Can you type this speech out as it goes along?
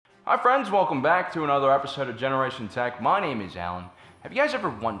Hi friends, welcome back to another episode of Generation Tech. My name is Alan. Have you guys ever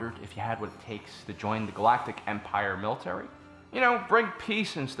wondered if you had what it takes to join the Galactic Empire military? You know, bring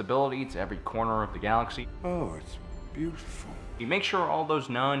peace and stability to every corner of the galaxy. Oh, it's beautiful. You make sure all those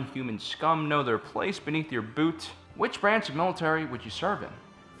non-human scum know their place beneath your boot. Which branch of military would you serve in?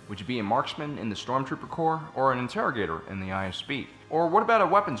 Would you be a marksman in the Stormtrooper Corps or an interrogator in the ISB? Or what about a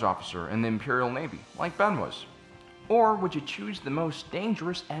weapons officer in the Imperial Navy, like Ben was? Or would you choose the most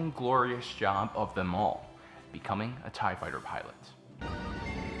dangerous and glorious job of them all, becoming a TIE fighter pilot?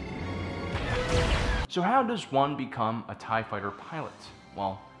 So how does one become a TIE fighter pilot?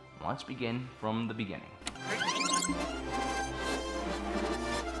 Well, let's begin from the beginning.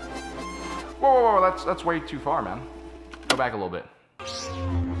 Whoa, that's way too far, man. Go back a little bit.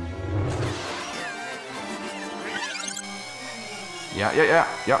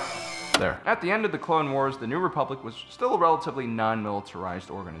 Yeah. There. At the end of the Clone Wars, the New Republic was still a relatively non-militarized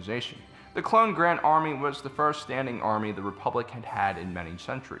organization. The Clone Grand Army was the first standing army the Republic had had in many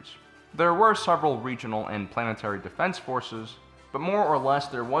centuries. There were several regional and planetary defense forces, but more or less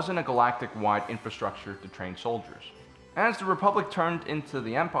there wasn't a galactic-wide infrastructure to train soldiers. As the Republic turned into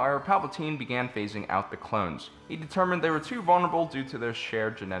the Empire, Palpatine began phasing out the clones. He determined they were too vulnerable due to their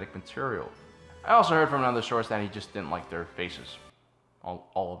shared genetic material. I also heard from another source that he just didn't like their faces.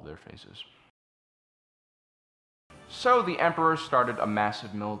 All of their faces. So the Emperor started a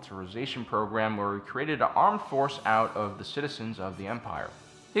massive militarization program where he created an armed force out of the citizens of the Empire.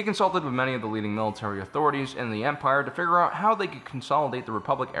 He consulted with many of the leading military authorities in the Empire to figure out how they could consolidate the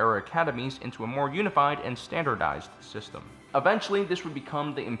Republic-era academies into a more unified and standardized system. Eventually, this would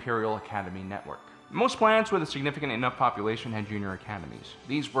become the Imperial Academy Network. Most planets with a significant enough population had junior academies.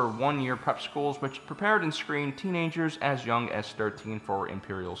 These were one-year prep schools which prepared and screened teenagers as young as 13 for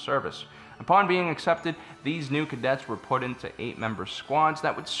Imperial service. Upon being accepted, these new cadets were put into 8-member squads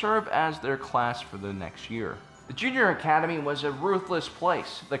that would serve as their class for the next year. The Junior Academy was a ruthless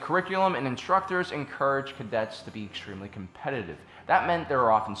place. The curriculum and instructors encouraged cadets to be extremely competitive. That meant there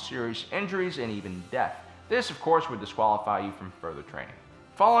were often serious injuries and even death. This, of course, would disqualify you from further training.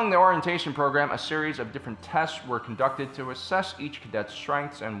 Following the orientation program, a series of different tests were conducted to assess each cadet's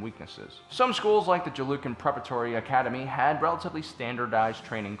strengths and weaknesses. Some schools, like the Jalukan Preparatory Academy, had relatively standardized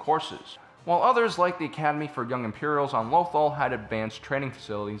training courses, while others, like the Academy for Young Imperials on Lothal, had advanced training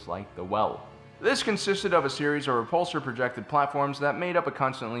facilities like the Well. This consisted of a series of repulsor projected platforms that made up a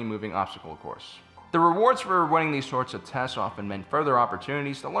constantly moving obstacle course. The rewards for winning these sorts of tests often meant further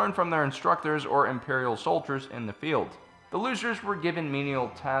opportunities to learn from their instructors or Imperial soldiers in the field. The losers were given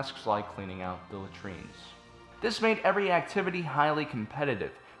menial tasks like cleaning out the latrines. This made every activity highly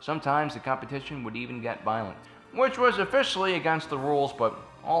competitive. Sometimes the competition would even get violent, which was officially against the rules, but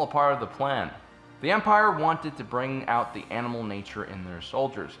all a part of the plan. The Empire wanted to bring out the animal nature in their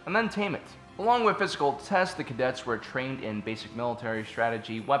soldiers, and then tame it. Along with physical tests, the cadets were trained in basic military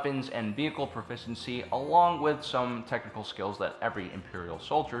strategy, weapons, and vehicle proficiency, along with some technical skills that every Imperial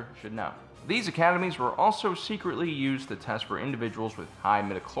soldier should know. These academies were also secretly used to test for individuals with high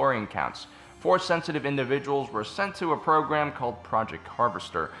midichlorian counts. Force-sensitive individuals were sent to a program called Project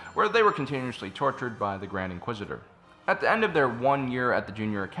Harvester, where they were continuously tortured by the Grand Inquisitor. At the end of their 1 year at the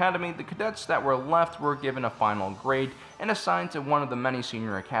Junior Academy, the cadets that were left were given a final grade and assigned to one of the many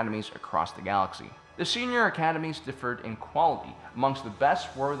senior academies across the galaxy. The senior academies differed in quality. Amongst the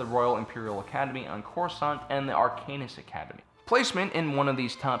best were the Royal Imperial Academy on Coruscant and the Arcanus Academy. Placement in one of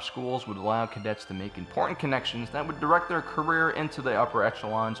these top schools would allow cadets to make important connections that would direct their career into the upper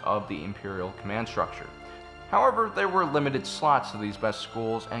echelons of the Imperial command structure. However, there were limited slots to these best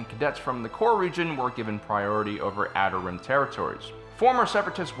schools, and cadets from the core region were given priority over Outer Rim territories. Former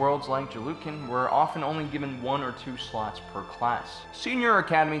separatist worlds like Jalukan were often only given 1 or 2 slots per class. Senior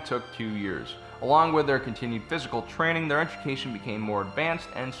Academy took 2 years. Along with their continued physical training, their education became more advanced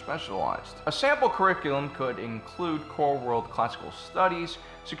and specialized. A sample curriculum could include core world classical studies,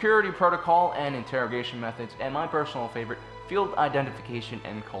 security protocol and interrogation methods, and my personal favorite, field identification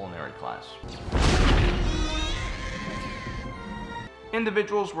and culinary class.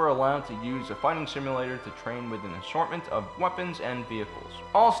 Individuals were allowed to use a fighting simulator to train with an assortment of weapons and vehicles.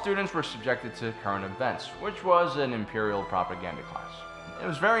 All students were subjected to current events, which was an Imperial propaganda class. It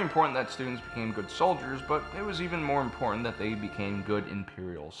was very important that students became good soldiers, but it was even more important that they became good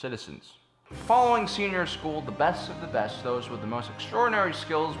Imperial citizens. Following senior school, the best of the best, those with the most extraordinary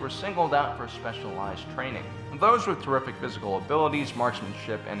skills, were singled out for specialized training. Those with terrific physical abilities,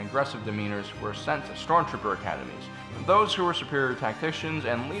 marksmanship, and aggressive demeanors were sent to Stormtrooper academies. Those who were superior tacticians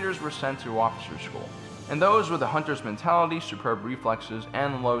and leaders were sent to officer school. And those with a hunter's mentality, superb reflexes,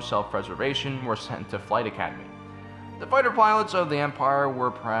 and low self-preservation were sent to Flight Academy. The fighter pilots of the Empire were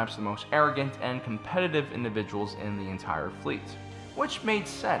perhaps the most arrogant and competitive individuals in the entire fleet, which made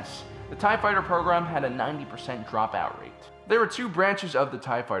sense. The TIE Fighter program had a 90% dropout rate. There were two branches of the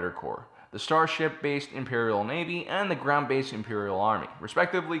TIE Fighter Corps, the starship-based Imperial Navy and the ground-based Imperial Army,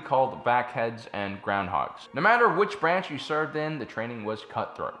 respectively called Heads and Groundhogs. No matter which branch you served in, the training was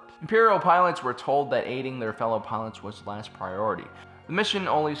cutthroat. Imperial pilots were told that aiding their fellow pilots was last priority. The mission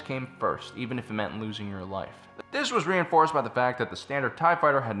always came first, even if it meant losing your life. This was reinforced by the fact that the standard TIE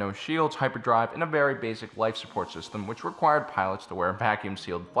Fighter had no shields, hyperdrive, and a very basic life support system which required pilots to wear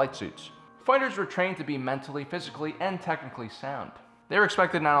vacuum-sealed flight suits. Fighters were trained to be mentally, physically, and technically sound. They were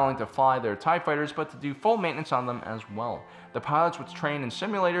expected not only to fly their TIE Fighters, but to do full maintenance on them as well. The pilots would train in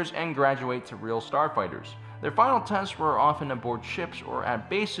simulators and graduate to real starfighters. Their final tests were often aboard ships or at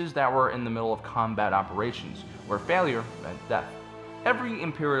bases that were in the middle of combat operations, where failure meant death. Every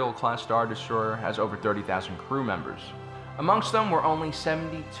Imperial-class Star Destroyer has over 30,000 crew members. Amongst them were only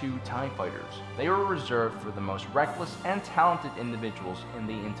 72 TIE Fighters. They were reserved for the most reckless and talented individuals in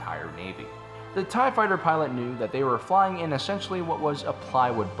the entire Navy. The TIE Fighter pilot knew that they were flying in essentially what was a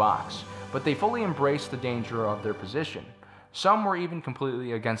plywood box, but they fully embraced the danger of their position. Some were even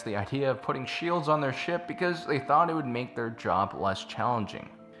completely against the idea of putting shields on their ship because they thought it would make their job less challenging.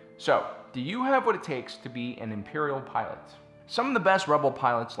 So, do you have what it takes to be an Imperial pilot? Some of the best Rebel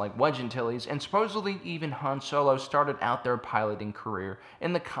pilots like Wedge Antilles and supposedly even Han Solo started out their piloting career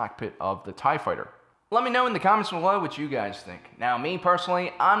in the cockpit of the TIE Fighter. Let me know in the comments below what you guys think. Now, me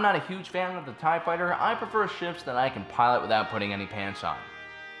personally, I'm not a huge fan of the TIE Fighter. I prefer ships that I can pilot without putting any pants on,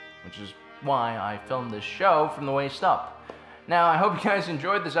 which is why I filmed this show from the waist up. Now, I hope you guys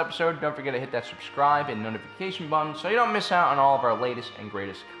enjoyed this episode. Don't forget to hit that subscribe and notification button so you don't miss out on all of our latest and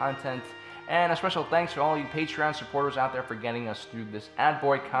greatest content. And a special thanks to all you Patreon supporters out there for getting us through this ad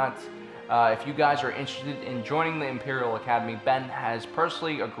boycott. If you guys are interested in joining the Imperial Academy, Ben has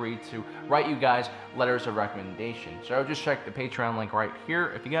personally agreed to write you guys letters of recommendation. So just check the Patreon link right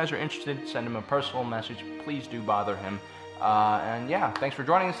here. If you guys are interested, send him a personal message. Please do bother him. And yeah, thanks for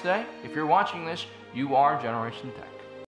joining us today. If you're watching this, you are Generation Tech.